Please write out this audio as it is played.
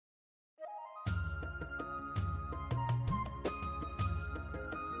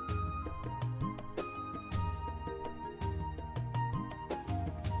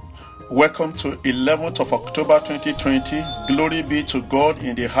Welcome to 11th of October 2020. Glory be to God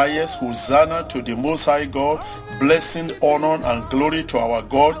in the highest. Hosanna to the Most High God. Blessing, honor, and glory to our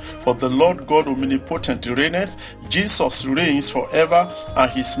God. For the Lord God omnipotent reigneth. Jesus reigns forever, and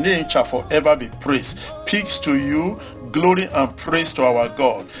his name shall forever be praised. Peace to you. Glory and praise to our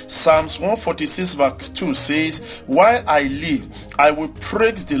God. Psalms 146 verse 2 says, while I live, I will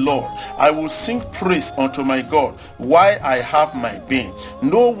praise the Lord. I will sing praise unto my God while I have my being.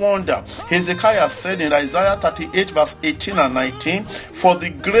 No wonder Hezekiah said in Isaiah 38 verse 18 and 19, for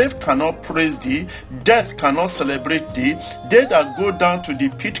the grave cannot praise thee, death cannot celebrate thee, they that go down to the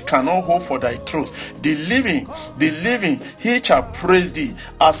pit cannot hope for thy truth. The living, he shall praise thee,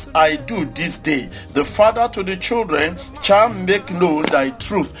 as I do this day. The father to the children shall make known thy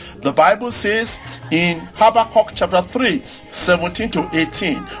truth. The Bible says in Habakkuk chapter 3, 17 to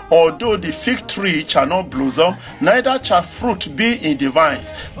 18, although the fig tree shall not blossom, neither shall fruit be in the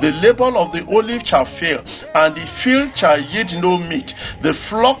vines, the labor of the olive shall fail, and the field shall yield no meat. The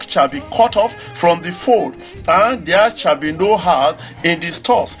flock shall be cut off from the fold, and there shall be no herd in the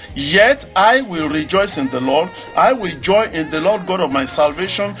stores. Yet I will rejoice in the Lord. I will joy in the Lord God of my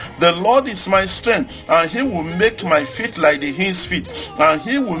salvation. The Lord is my strength, and he will make my feet like the hinds feet, and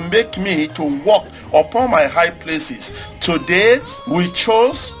he will make me to walk upon my high places. Today we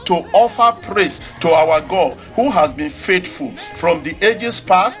chose to offer praise to our God, who has been faithful from the ages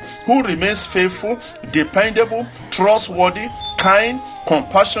past, who remains faithful, dependable, trustworthy, kind,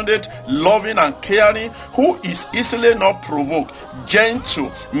 compassionate, loving, and caring, who is easily not provoked,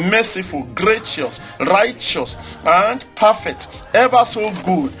 gentle, merciful, gracious, righteous, and perfect, ever so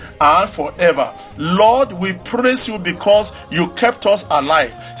good and forever. Lord, we praise you because you kept us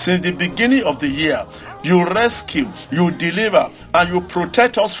alive since the beginning of the year. You rescue, you deliver, and you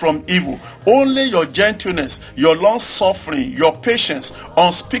protect us from evil. Only your gentleness, your long suffering, your patience,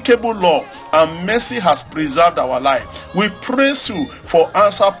 unspeakable love, and mercy has preserved our life. We praise you for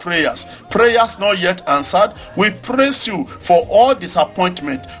answered prayers not yet answered. We praise you for all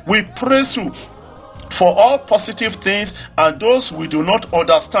disappointment. We praise you for all positive things and those we do not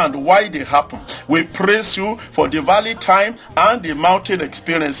understand why they happen. We praise you for the valley time and the mountain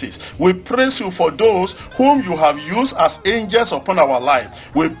experiences. We praise you for those whom you have used as angels upon our life.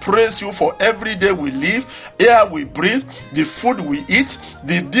 We praise you for every day we live, air we breathe, the food we eat,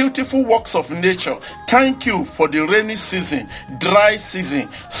 the beautiful works of nature. Thank you for the rainy season, dry season,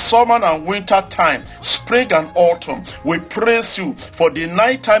 summer and winter time, spring and autumn. We praise you for the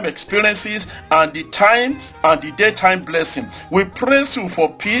nighttime experiences and the time and the daytime blessing. We praise you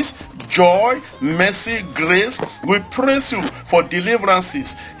for peace, joy, mercy, grace. We praise you for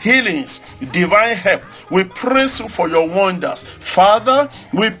deliverances, healings, divine help. We praise you for your wonders. Father,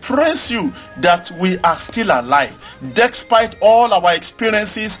 we praise you that we are still alive despite all our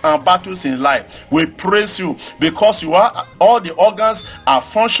experiences and battles in life. We praise you because all the organs are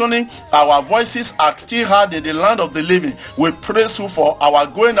functioning, our voices are still heard in the land of the living. We praise you for our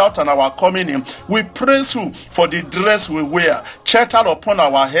going out and our coming in. We praise you for the dress we wear, shelter upon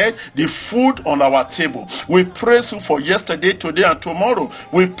our head, the food on our table. We praise you for yesterday, today, and tomorrow.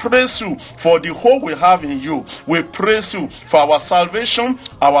 We praise you for the hope we have in you. We praise you for our salvation,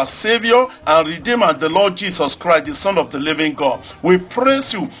 our Savior and Redeemer, the Lord Jesus Christ, the Son of the living God. We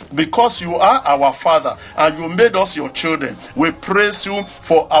praise you because you are our Father and you made us your children. We praise you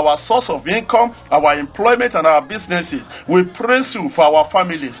for our source of income, our employment, and our businesses. We praise you for our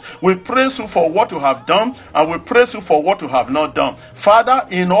families. We praise you for what you have done, and we praise you for what you have not done. Father,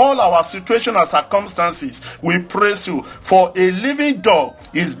 in all our situations and circumstances, we praise you, for a living dog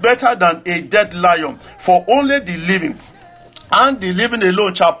is better than a dead lion, for only the living and the living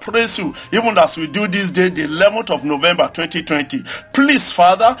alone shall praise you, even as we do this day, the 11th of November 2020. Please,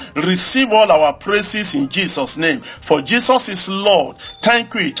 Father, receive all our praises in Jesus' name, for Jesus is Lord.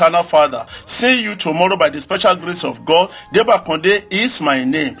 Thank you, eternal Father. See you tomorrow by the special grace of God. Debakonde is my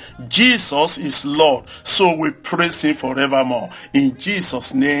name. Jesus is Lord, so we praise him forevermore. In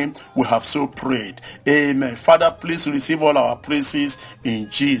Jesus' name we have so prayed. Amen. Father, please receive all our praises in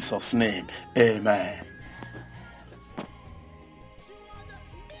Jesus' name. Amen.